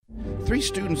three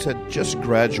students had just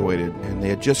graduated, and they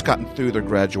had just gotten through their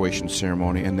graduation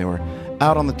ceremony, and they were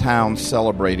out on the town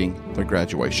celebrating their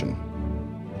graduation.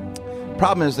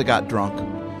 Problem is, they got drunk.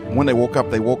 When they woke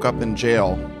up in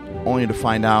jail, only to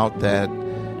find out that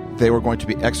they were going to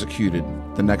be executed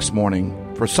the next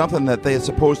morning for something that they had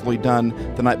supposedly done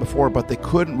the night before, but they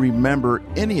couldn't remember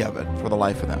any of it for the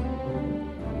life of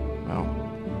them.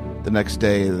 Well, the next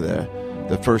day, the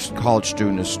first college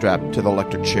student is strapped to the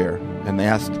electric chair, and they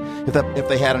asked if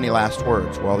they had any last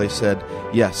words. Well, they said,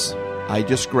 yes, I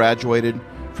just graduated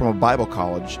from a Bible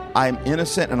college. I'm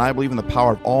innocent, and I believe in the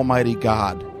power of Almighty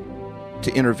God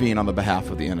to intervene on the behalf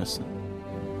of the innocent.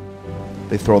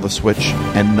 They throw the switch,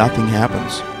 and nothing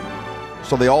happens.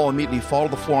 So they all immediately fall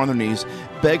to the floor on their knees,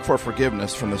 beg for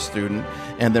forgiveness from the student,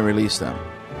 and then release them.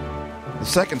 The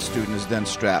second student is then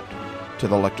strapped to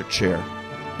the electric chair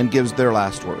and gives their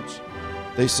last words.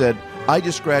 They said, I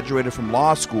just graduated from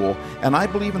law school, and I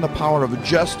believe in the power of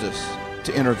justice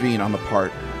to intervene on the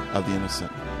part of the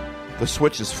innocent. The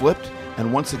switch is flipped,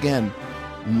 and once again,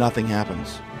 nothing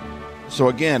happens. So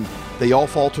again, they all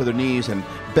fall to their knees and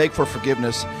beg for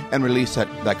forgiveness and release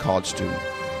that college student.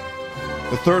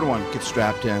 The third one gets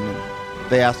strapped in,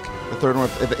 and they ask the third one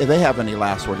if they have any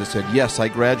last words. They said, yes, I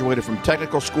graduated from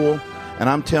technical school, and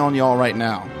I'm telling you all right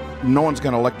now, no one's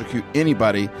going to electrocute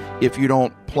anybody if you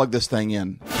don't plug this thing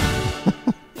in.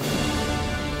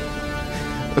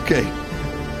 Okay,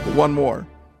 one more.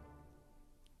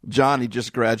 John, he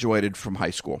just graduated from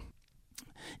high school,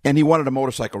 and he wanted a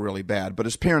motorcycle really bad, but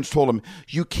his parents told him,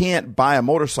 you can't buy a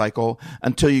motorcycle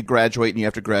until you graduate, and you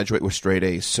have to graduate with straight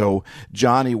A's. So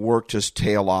Johnny worked his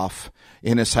tail off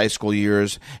in his high school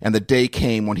years, and the day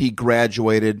came when he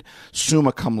graduated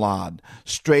summa cum laude,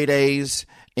 straight A's,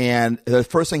 and the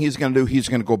first thing he's going to do, he's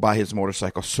going to go buy his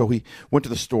motorcycle. So he went to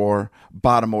the store,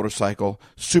 bought a motorcycle,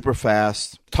 super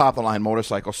fast, top-of-the-line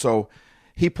motorcycle. So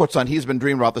he's been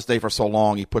dreaming about this day for so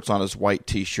long, he puts on his white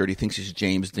T-shirt. He thinks he's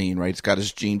James Dean, right? He's got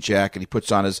his jean jacket. He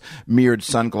puts on his mirrored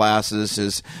sunglasses,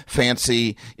 his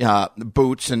fancy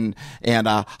boots, and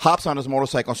hops on his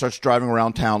motorcycle and starts driving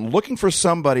around town looking for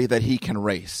somebody that he can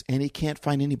race. And he can't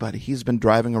find anybody. He's been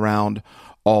driving around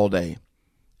all day.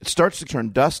 It starts to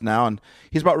turn dusk now, and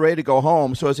he's about ready to go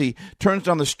home. So as he turns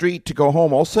down the street to go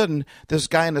home, all of a sudden, this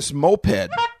guy in this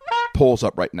moped pulls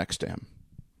up right next to him.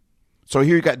 So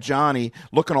here you got Johnny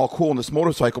looking all cool in this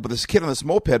motorcycle, but this kid on this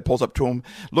moped pulls up to him,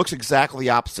 looks exactly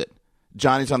the opposite.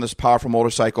 Johnny's on this powerful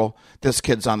motorcycle. This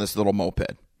kid's on this little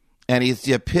moped. And he's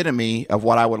the epitome of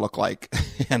what I would look like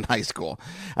in high school.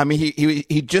 I mean,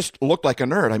 he just looked like a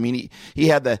nerd. I mean, he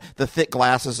had the thick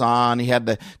glasses on, he had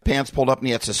the pants pulled up, and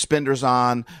he had suspenders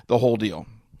on, the whole deal.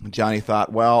 And Johnny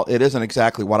thought, well, it isn't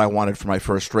exactly what I wanted for my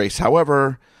first race.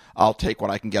 However, I'll take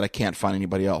what I can get. I can't find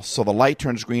anybody else. So the light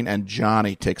turns green, and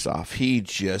Johnny takes off. He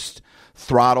just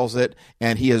throttles it,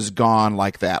 and he is gone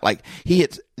like that. Like, he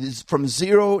hits from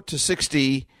 0 to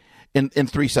 60 in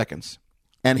 3 seconds.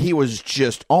 And he was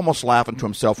just almost laughing to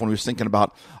himself when he was thinking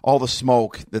about all the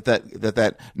smoke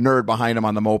that nerd behind him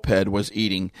on the moped was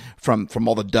eating from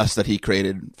all the dust that he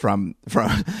created from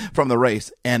the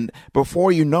race. And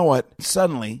before you know it,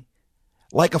 suddenly,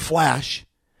 like a flash,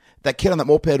 that kid on that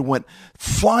moped went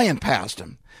flying past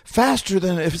him, faster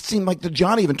than if it seemed like the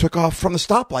Johnny even took off from the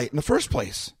stoplight in the first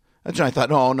place. And Johnny thought,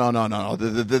 no,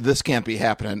 this can't be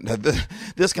happening.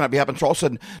 This cannot be happening. So all of a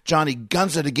sudden, Johnny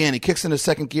guns it again. He kicks into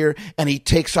second gear, and he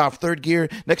takes off third gear.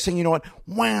 Next thing you know,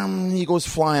 wham, he goes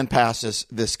flying past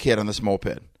this kid on this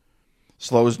moped.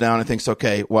 Slows down and thinks,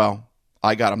 okay, well,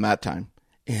 I got him that time.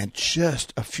 And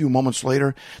just a few moments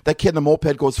later, that kid in the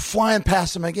moped goes flying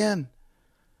past him again.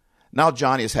 Now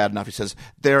Johnny has had enough. He says,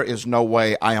 there is no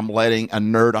way I am letting a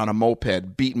nerd on a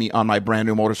moped beat me on my brand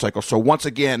new motorcycle. So once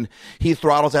again, he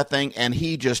throttles that thing, and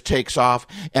he just takes off.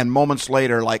 And moments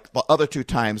later, like the other 2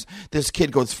 times, this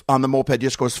kid goes on the moped,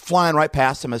 just goes flying right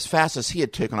past him as fast as he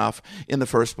had taken off in the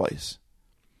first place.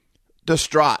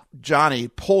 Distraught, Johnny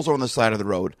pulls on the side of the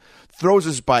road, throws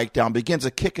his bike down, begins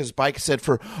to kick his bike, said,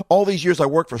 for all these years I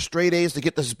worked for straight A's to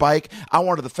get this bike. I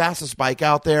wanted the fastest bike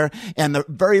out there, and the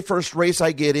very first race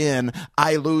I get in,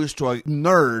 I lose to a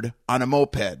nerd on a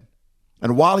moped.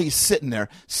 And while he's sitting there,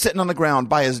 sitting on the ground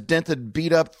by his dented,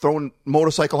 beat-up, thrown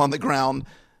motorcycle on the ground,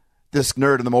 this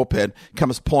nerd in the moped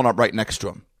comes pulling up right next to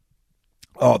him.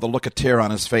 Oh, the look of terror on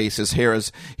his face. His hair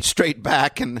is straight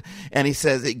back, and he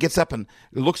says, he gets up and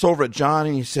looks over at John,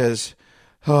 and he says,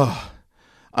 oh,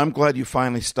 I'm glad you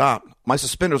finally stopped. My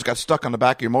suspenders got stuck on the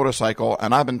back of your motorcycle,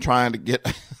 and I've been trying to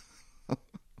get...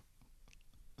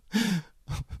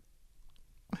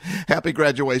 Happy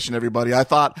graduation, everybody. I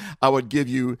thought I would give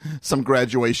you some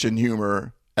graduation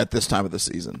humor at this time of the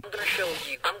season. I'm going to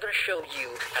show you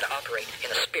how to operate in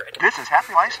the spirit. This is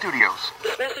Happy Life Studios.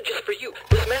 This message is for you.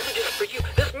 This message is for you.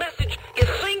 This message is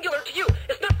singular to you.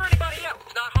 It's not for anybody else.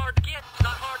 It's not hard to get. It's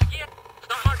not hard to get. It's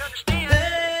not hard to understand. Hey,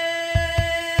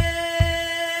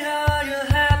 are you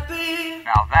happy?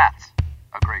 Now that's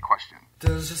a great question.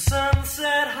 Does your sun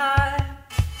set high?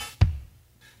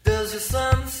 Does your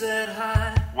sun set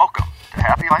high? Welcome to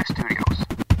Happy Life Studios.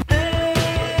 Hey,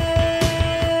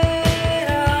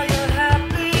 are you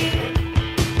happy?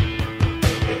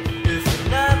 If you're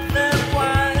not, then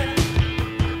why?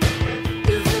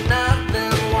 If you're not,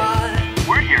 then why?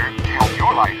 We're here to help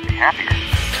your life be happier.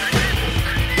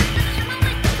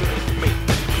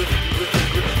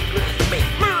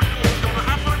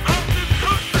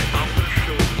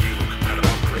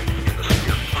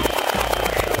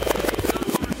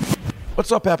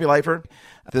 What's up, Happy Lifer?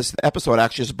 This episode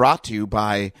actually is brought to you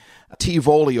by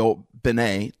Tivolio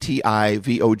Bene,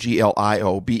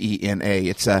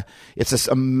 Tivoglio-Bena. It's this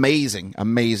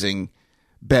amazing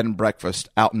bed and breakfast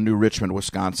out in New Richmond,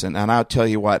 Wisconsin. And I'll tell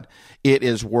you what, it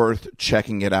is worth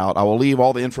checking it out. I will leave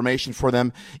all the information for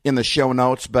them in the show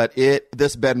notes, but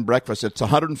this bed and breakfast, it's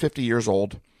 150 years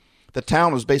old. The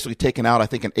town was basically taken out, I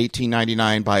think, in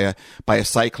 1899 by a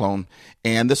cyclone,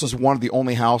 and this is one of the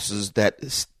only houses that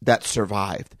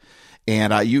survived.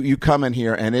 And you come in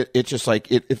here, and it's just like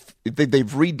they've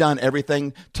redone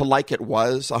everything to like it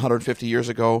was 150 years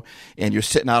ago. And you're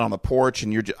sitting out on the porch,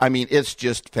 and it's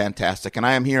just fantastic. And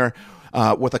I am here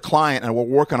with a client, and we're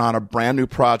working on a brand new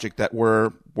project that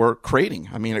we're creating.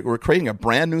 We're creating a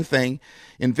brand new thing,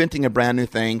 inventing a brand new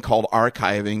thing called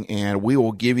archiving, and we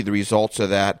will give you the results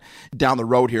of that down the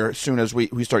road here as soon as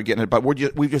we start getting it. But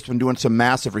we've just been doing some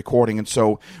massive recording, and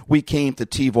so we came to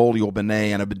Tivolio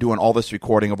Bene, and I've been doing all this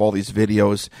recording of all these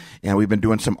videos, and we've been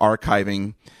doing some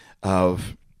archiving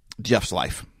of Jeff's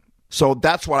life. So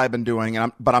that's what I've been doing,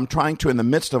 but I'm trying to, in the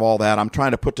midst of all that, I'm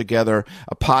trying to put together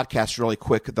a podcast really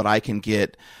quick that I can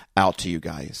get out to you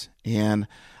guys. And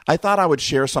I thought I would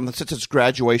share something since it's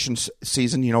graduation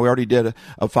season. We already did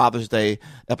a Father's Day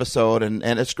episode, and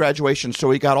it's graduation, so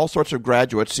we got all sorts of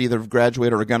graduates either have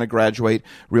graduated or are going to graduate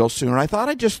real soon. And I thought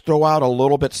I'd just throw out a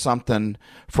little bit something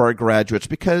for our graduates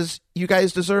because you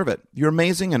guys deserve it. You're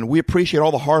amazing, and we appreciate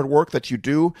all the hard work that you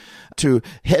do to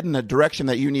head in the direction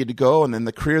that you need to go and in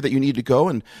the career that you need to go,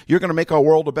 and you're going to make our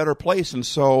world a better place. And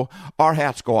so our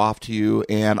hats go off to you,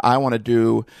 and I want to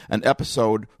do an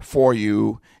episode for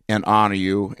you and honor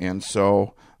you. And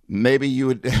so maybe you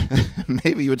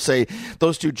would say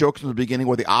those two jokes in the beginning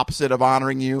were the opposite of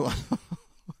honoring you.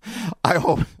 I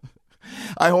hope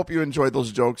you enjoyed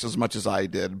those jokes as much as I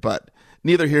did, but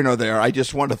neither here nor there. I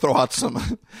just wanted to throw out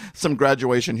some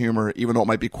graduation humor, even though it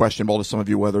might be questionable to some of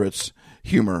you whether it's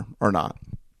humor or not.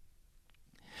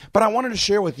 But I wanted to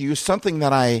share with you something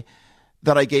that I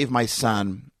gave my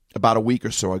son about a week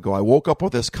or so ago. I woke up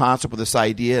with this concept, with this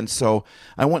idea, and so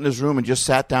I went in his room and just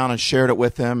sat down and shared it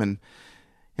with him. And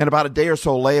about a day or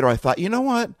so later, I thought, you know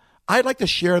what? I'd like to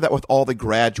share that with all the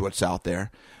graduates out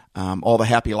there, all the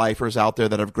happy lifers out there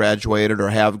that have graduated or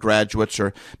have graduates,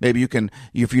 or maybe you can,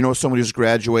 if you know somebody who's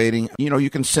graduating, you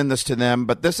can send this to them.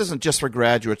 But this isn't just for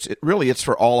graduates. It's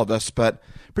for all of us, but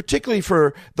particularly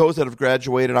for those that have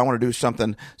graduated, I want to do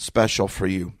something special for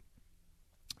you.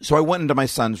 So I went into my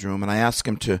son's room and I asked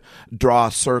him to draw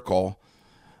a circle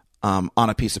on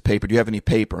a piece of paper. Do you have any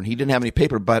paper? And he didn't have any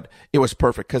paper, but it was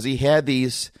perfect because he had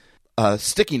these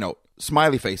sticky note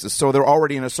smiley faces. So they're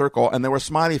already in a circle and there were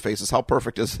smiley faces. How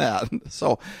perfect is that?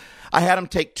 So I had him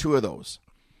take two of those.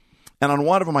 And on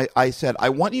one of them, I said, I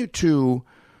want you to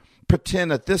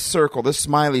pretend that this circle, this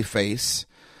smiley face,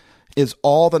 is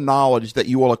all the knowledge that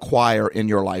you will acquire in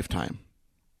your lifetime.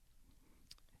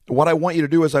 What I want you to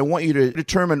do is I want you to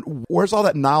determine where's all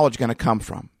that knowledge going to come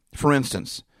from. For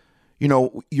instance,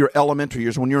 your elementary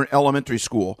years, when you're in elementary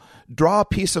school, draw a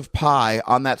piece of pie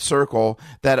on that circle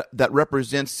that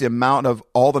represents the amount of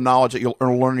all the knowledge that you'll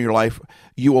learn in your life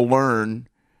you will learn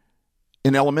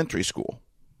in elementary school.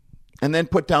 And then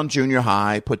put down junior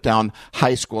high, put down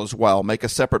high school as well. Make a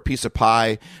separate piece of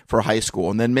pie for high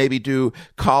school. And then maybe do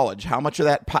college. How much of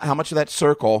that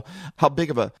circle, how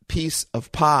big of a piece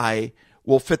of pie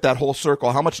will fit that whole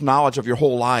circle? How much knowledge of your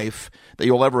whole life that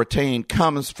you'll ever attain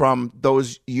comes from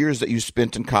those years that you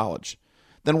spent in college?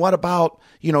 Then what about,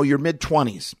 your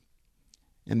mid-20s?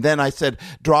 And then I said,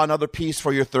 draw another piece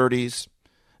for your 30s,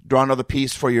 draw another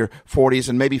piece for your 40s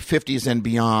and maybe 50s and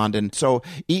beyond. And so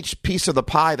each piece of the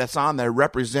pie that's on there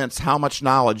represents how much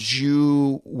knowledge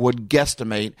you would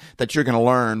guesstimate that you're going to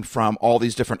learn from all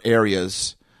these different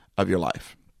areas of your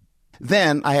life.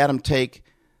 Then I had him take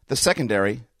the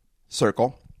secondary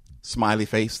circle, smiley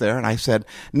face there, and I said,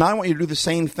 now I want you to do the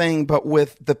same thing, but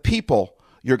with the people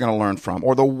you're going to learn from,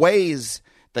 or the ways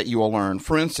that you will learn.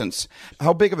 For instance,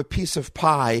 how big of a piece of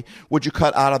pie would you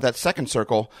cut out of that second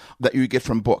circle that you get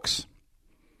from books?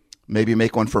 Maybe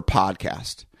make one for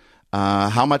podcast.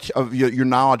 How much of your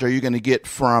knowledge are you going to get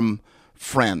from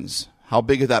friends? How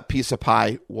big of that piece of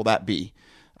pie will that be?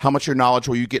 How much of your knowledge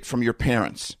will you get from your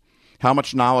parents? How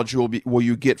much knowledge will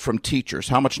you get from teachers?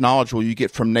 How much knowledge will you get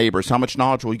from neighbors? How much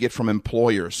knowledge will you get from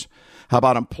employers? How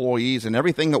about employees and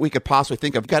everything that we could possibly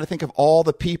think of? You've got to think of all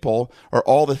the people or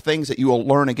all the things that you will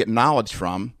learn and get knowledge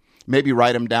from. Maybe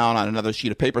write them down on another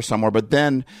sheet of paper somewhere, but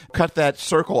then cut that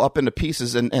circle up into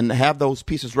pieces and have those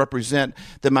pieces represent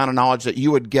the amount of knowledge that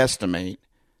you would guesstimate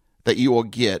that you will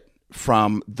get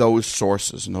from those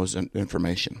sources and those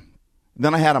information.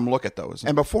 Then I had them look at those.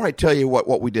 And before I tell you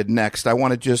what we did next, I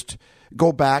want to just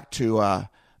go back to a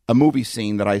movie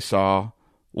scene that I saw a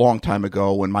long time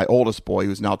ago when my oldest boy,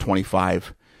 who's now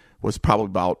 25, was probably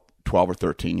about 12 or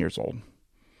 13 years old.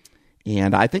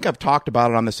 And I think I've talked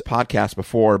about it on this podcast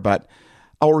before, but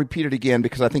I'll repeat it again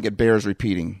because I think it bears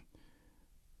repeating.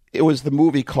 It was the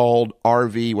movie called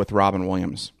RV with Robin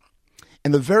Williams.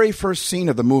 In the very first scene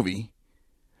of the movie,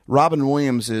 Robin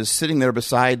Williams is sitting there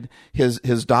beside his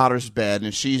daughter's bed,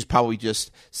 and she's probably just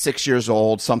 6 years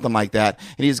old, something like that.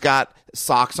 And he's got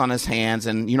socks on his hands,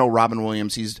 and you know Robin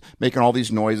Williams, he's making all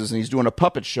these noises, and he's doing a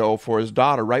puppet show for his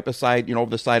daughter right beside, over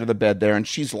the side of the bed there, and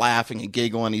she's laughing and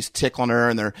giggling, he's tickling her,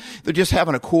 and they're just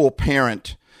having a cool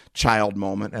parent-child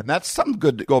moment. And that's something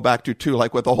good to go back to too,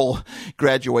 like with the whole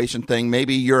graduation thing.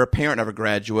 Maybe you're a parent of a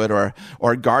graduate or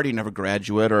a guardian of a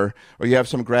graduate, or you have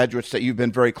some graduates that you've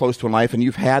been very close to in life and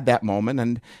you've had that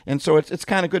moment. And so it's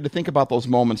kind of good to think about those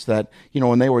moments that,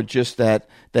 when they were just that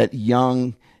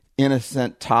young,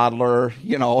 innocent toddler,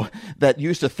 that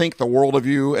used to think the world of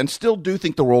you and still do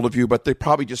think the world of you, but they're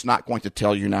probably just not going to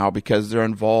tell you now because they're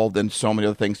involved in so many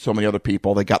other things, so many other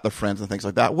people. They got the friends and things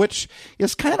like that, which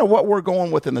is kind of what we're going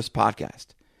with in this podcast.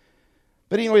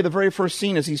 But anyway, the very first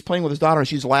scene is he's playing with his daughter and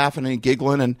she's laughing and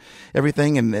giggling and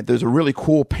everything. And there's a really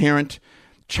cool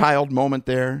parent-child moment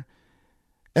there.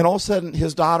 And all of a sudden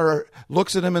his daughter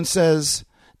looks at him and says,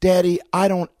 "Daddy, I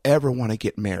don't ever want to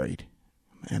get married."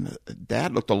 And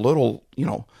Dad looked a little,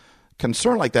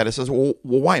 concerned like that. He says, well,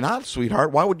 why not,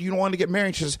 sweetheart? Why would you want to get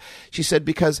married? She said,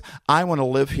 because I want to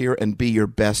live here and be your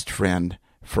best friend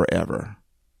forever.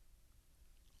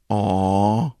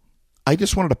 Aww. I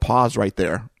just wanted to pause right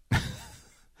there.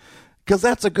 Because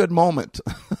that's a good moment.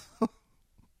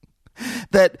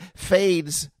 That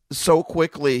fades so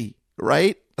quickly,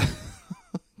 right?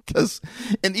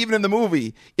 And even in the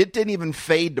movie, it didn't even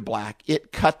fade to black.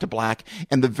 It cut to black.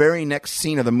 And the very next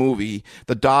scene of the movie,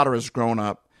 the daughter has grown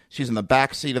up. She's in the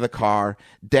back seat of the car.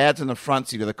 Dad's in the front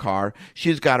seat of the car.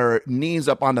 She's got her knees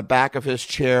up on the back of his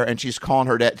chair, and she's calling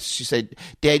her dad. She said,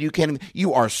 "Dad,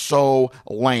 you are so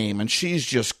lame." And she's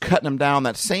just cutting him down.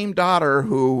 That same daughter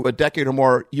who a decade or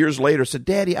more years later said,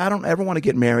 "Daddy, I don't ever want to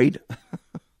get married."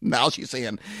 Now she's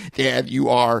saying, "Dad, you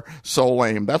are so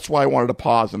lame." That's why I wanted to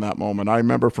pause in that moment. I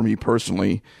remember for me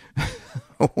personally,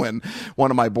 when one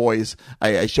of my boys,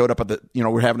 I showed up at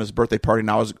we're having his birthday party,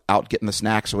 and I was out getting the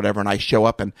snacks or whatever, and I show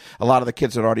up, and a lot of the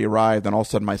kids had already arrived, and all of a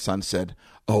sudden my son said,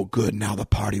 "Oh, good, now the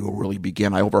party will really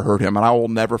begin." I overheard him, and I will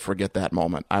never forget that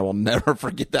moment.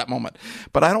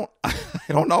 But I don't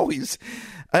know.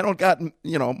 I don't got,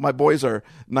 my boys are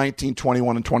 19,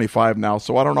 21, and 25 now,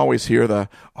 so I don't always hear the,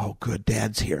 "Oh, good,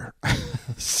 Dad's here."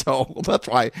 So that's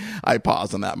why I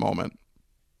pause in that moment.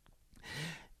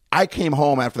 I came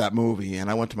home after that movie, and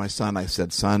I went to my son. I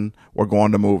said, "Son, we're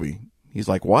going to a movie." He's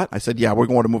like, "What?" I said, "Yeah, we're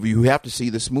going to a movie. You have to see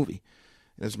this movie."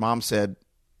 And his mom said,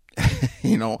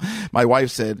 my wife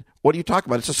said, "What are you talking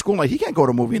about? It's a school night. He can't go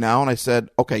to a movie now." And I said,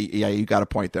 "Okay, yeah, you got a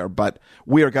point there, but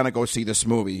we are going to go see this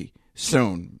movie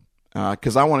soon.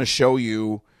 Because I want to show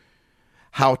you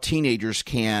how teenagers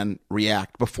can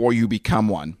react before you become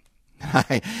one."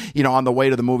 On the way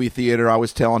to the movie theater, I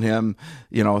was telling him,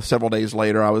 several days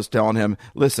later, I was telling him,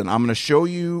 "Listen, I'm going to show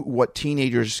you what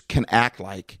teenagers can act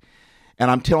like. And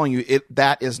I'm telling you,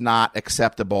 that is not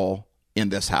acceptable in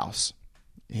this house."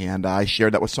 And I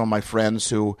shared that with some of my friends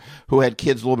who had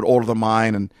kids a little bit older than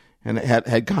mine and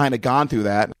had kind of gone through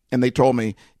that. And they told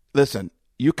me, "Listen,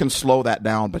 you can slow that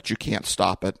down, but you can't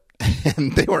stop it."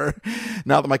 And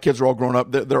now that my kids are all grown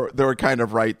up, they were kind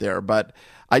of right there. But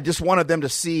I just wanted them to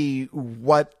see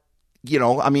what,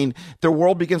 their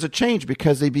world begins to change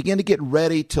because they begin to get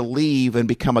ready to leave and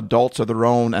become adults of their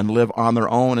own and live on their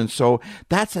own. And so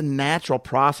that's a natural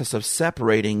process of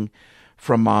separating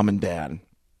from mom and dad.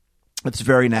 It's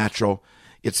very natural.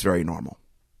 It's very normal.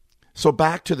 So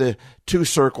back to the two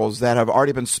circles that have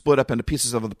already been split up into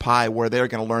pieces of the pie where they're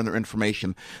going to learn their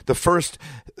information. The first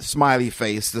smiley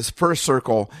face, this first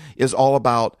circle is all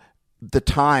about the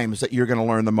times that you're going to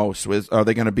learn the most. Are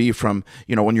they going to be from,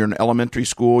 when you're in elementary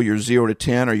school, you're 0 to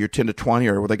 10, or you're 10 to 20,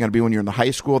 or are they going to be when you're in the high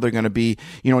school? They're going to be,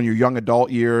 in your young adult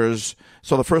years.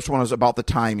 So the first one is about the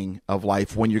timing of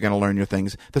life, when you're going to learn your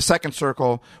things. The second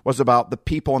circle was about the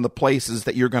people and the places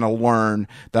that you're going to learn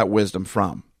that wisdom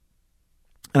from.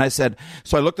 And I said,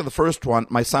 so I looked at the first one,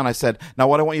 my son, I said, now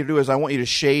what I want you to do is I want you to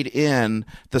shade in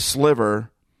the sliver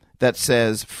that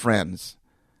says friends,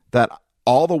 that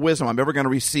all the wisdom I'm ever going to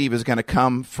receive is going to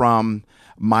come from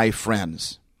my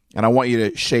friends. And I want you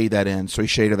to shade that in. So he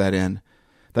shaded that in.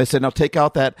 Then I said, now take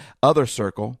out that other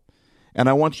circle, and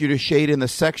I want you to shade in the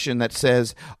section that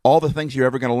says all the things you're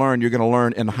ever going to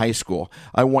learn in high school.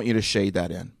 I want you to shade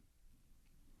that in.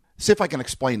 See if I can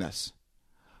explain this.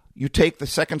 You take the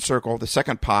second circle, the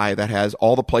second pie that has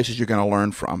all the places you're going to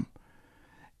learn from.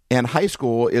 And high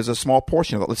school is a small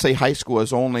portion of it. Let's say high school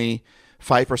is only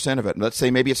 5% of it. Let's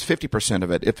say maybe it's 50% of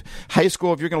it. If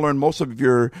you're going to learn most of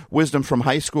your wisdom from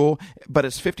high school, but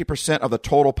it's 50% of the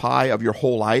total pie of your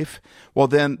whole life, well,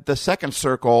 then the second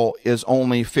circle is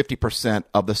only 50%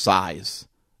 of the size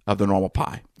of the normal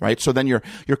pie, right? So then you're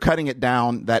cutting it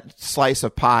down, that slice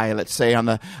of pie, let's say on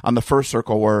the first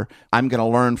circle where I'm going to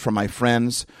learn from my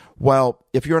friends. Well,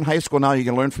 if you're in high school now, you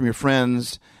can learn from your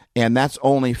friends, and that's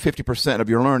only 50% of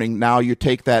your learning. Now you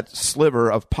take that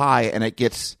sliver of pie and it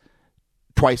gets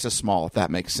twice as small, if that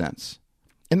makes sense.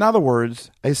 In other words,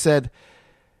 I said,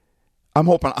 I'm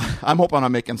hoping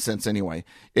I'm making sense anyway.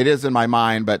 It is in my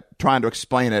mind, but trying to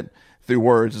explain it through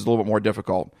words is a little bit more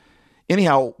difficult.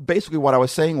 Anyhow, basically what I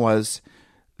was saying was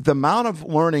the amount of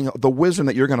learning, the wisdom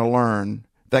that you're going to learn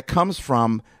that comes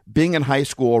from being in high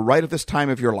school right at this time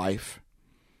of your life,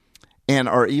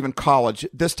 or even college,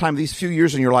 these few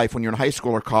years in your life when you're in high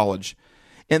school or college,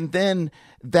 and then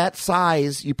that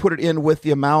size, you put it in with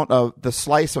the amount of the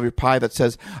slice of your pie that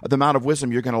says the amount of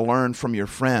wisdom you're going to learn from your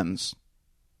friends.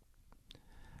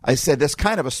 I said, that's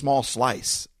kind of a small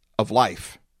slice of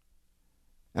life.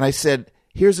 And I said,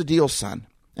 here's the deal, son.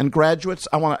 And graduates,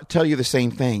 I want to tell you the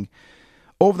same thing.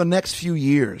 Over the next few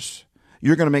years,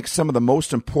 you're going to make some of the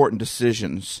most important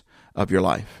decisions of your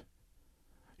life.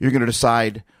 You're going to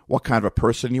decide what kind of a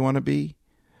person you want to be.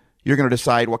 You're going to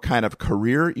decide what kind of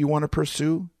career you want to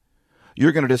pursue.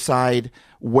 You're going to decide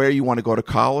where you want to go to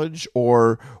college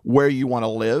or where you want to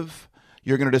live.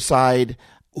 You're going to decide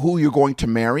who you're going to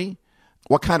marry,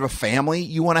 what kind of a family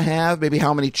you want to have, maybe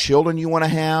how many children you want to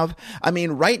have. I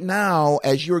mean, right now,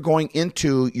 as you're going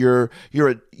into your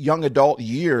young adult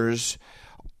years,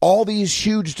 all these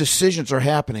huge decisions are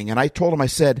happening. And I told him, I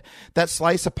said, that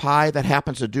slice of pie that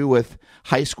happens to do with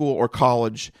high school or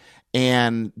college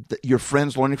and your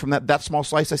friends learning from that small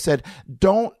slice, I said,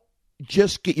 don't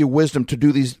just get your wisdom to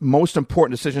do these most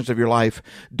important decisions of your life.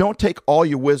 Don't take all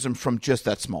your wisdom from just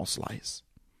that small slice.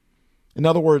 In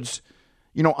other words,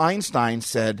 Einstein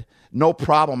said, no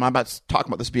problem. I'm not talking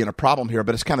about this being a problem here,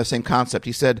 but it's kind of the same concept.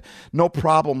 He said, no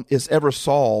problem is ever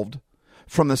solved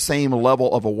from the same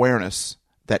level of awareness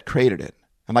that created it.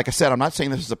 And like I said, I'm not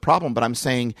saying this is a problem, but I'm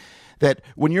saying that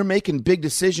when you're making big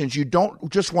decisions, you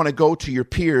don't just want to go to your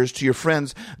peers, to your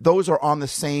friends. Those are on the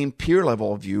same peer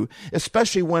level of you,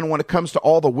 especially when it comes to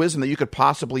all the wisdom that you could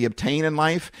possibly obtain in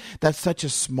life. That's such a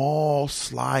small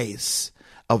slice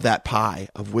of that pie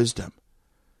of wisdom.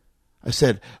 I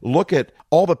said, look at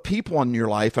all the people in your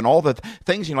life and all the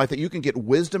things in your life that you can get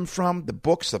wisdom from, the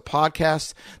books, the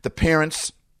podcasts, the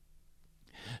parents.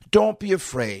 Don't be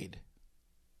afraid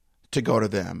to go to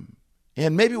them.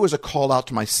 And maybe it was a call out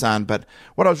to my son, but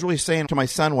what I was really saying to my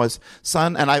son was,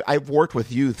 son, and I've worked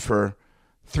with youth for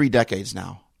 3 decades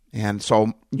now. And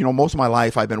so, most of my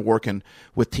life I've been working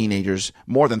with teenagers,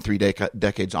 more than 3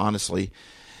 decades, honestly.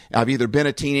 I've either been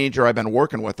a teenager or I've been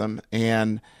working with them.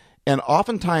 And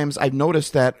oftentimes I've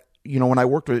noticed that, when I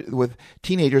worked with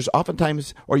teenagers,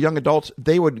 oftentimes, or young adults,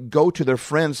 they would go to their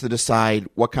friends to decide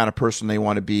what kind of person they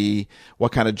want to be,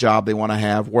 what kind of job they want to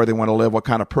have, where they want to live, what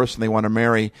kind of person they want to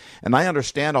marry. And I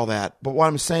understand all that. But what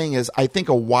I'm saying is I think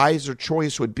a wiser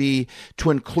choice would be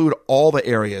to include all the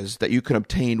areas that you can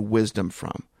obtain wisdom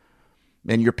from.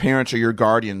 And your parents or your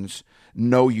guardians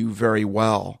know you very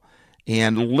well.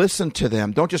 And listen to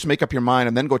them. Don't just make up your mind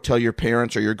and then go tell your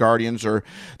parents or your guardians or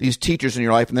these teachers in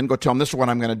your life and then go tell them this is what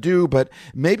I'm going to do. But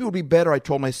maybe it would be better, I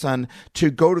told my son, to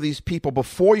go to these people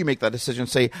before you make that decision.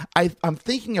 Say, I'm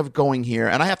thinking of going here.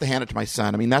 And I have to hand it to my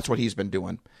son. I mean, that's what he's been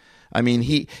doing. I mean,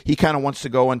 he kind of wants to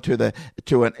go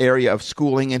into an area of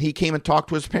schooling, and he came and talked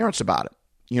to his parents about it.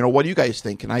 what do you guys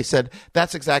think? And I said,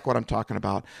 that's exactly what I'm talking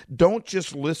about. Don't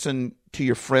just listen to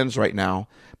your friends right now,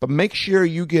 but make sure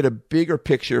you get a bigger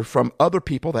picture from other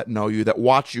people that know you, that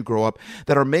watch you grow up,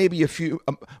 that are maybe a few,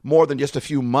 more than just a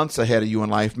few months ahead of you in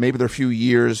life. Maybe they're a few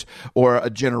years or a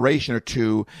generation or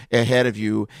two ahead of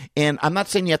you. And I'm not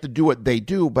saying you have to do what they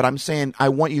do, but I'm saying I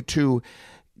want you to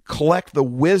collect the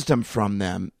wisdom from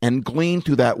them and glean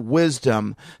through that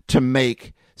wisdom to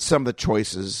make some of the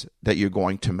choices that you're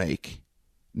going to make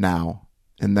now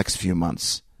in the next few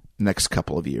months, next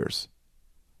couple of years.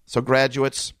 So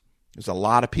graduates, there's a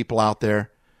lot of people out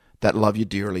there that love you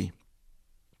dearly.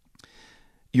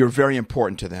 You're very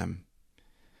important to them.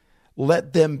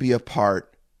 Let them be a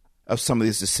part of some of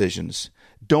these decisions.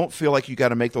 Don't feel like you got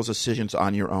to make those decisions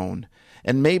on your own.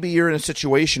 And maybe you're in a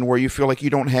situation where you feel like you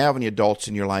don't have any adults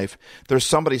in your life. There's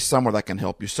somebody somewhere that can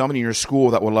help you, somebody in your school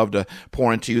that would love to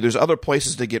pour into you. There's other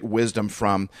places to get wisdom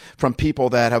from people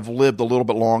that have lived a little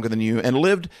bit longer than you and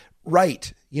lived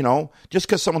right. Just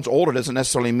because someone's older doesn't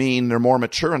necessarily mean they're more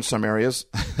mature in some areas.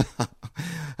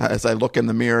 As I look in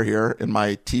the mirror here in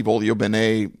my Tivolio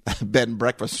Benet bed and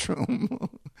breakfast room,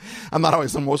 I'm not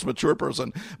always the most mature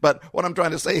person. But what I'm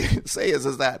trying to say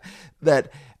is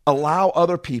that allow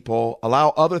other people, allow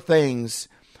other things,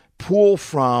 pull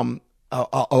from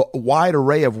a wide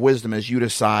array of wisdom as you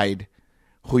decide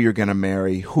who you're going to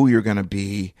marry, who you're going to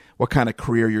be, what kind of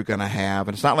career you're going to have.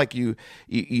 And it's not like you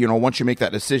once you make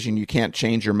that decision, you can't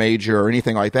change your major or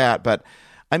anything like that. But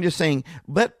I'm just saying,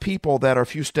 let people that are a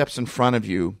few steps in front of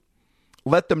you,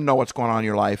 let them know what's going on in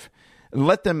your life.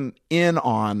 Let them in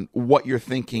on what you're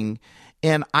thinking.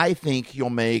 And I think you'll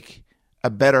make a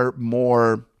better,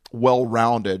 more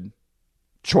well-rounded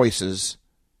choices,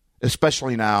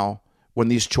 especially now when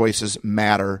these choices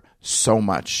matter so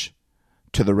much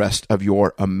to the rest of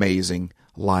your amazing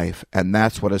life. And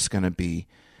that's what it's going to be.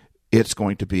 It's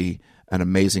going to be an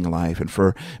amazing life. And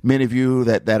for many of you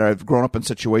that have grown up in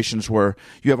situations where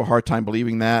you have a hard time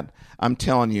believing that, I'm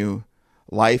telling you,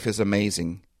 life is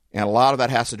amazing. And a lot of that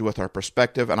has to do with our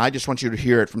perspective. And I just want you to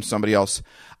hear it from somebody else.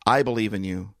 I believe in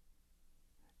you.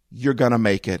 You're going to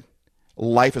make it.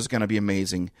 Life is going to be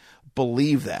amazing.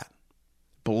 Believe that.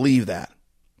 Believe that.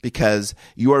 Because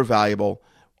you are valuable.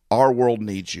 Our world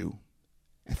needs you.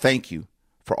 And thank you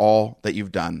for all that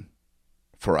you've done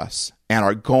for us and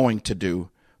are going to do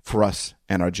for us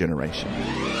and our generation.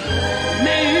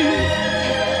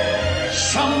 Make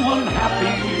someone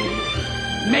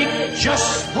happy. Make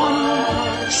just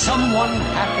one someone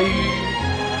happy.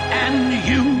 And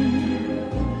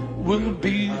you will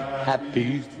be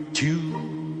happy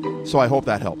too. So I hope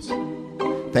that helps.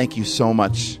 Thank you so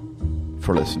much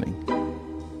for listening.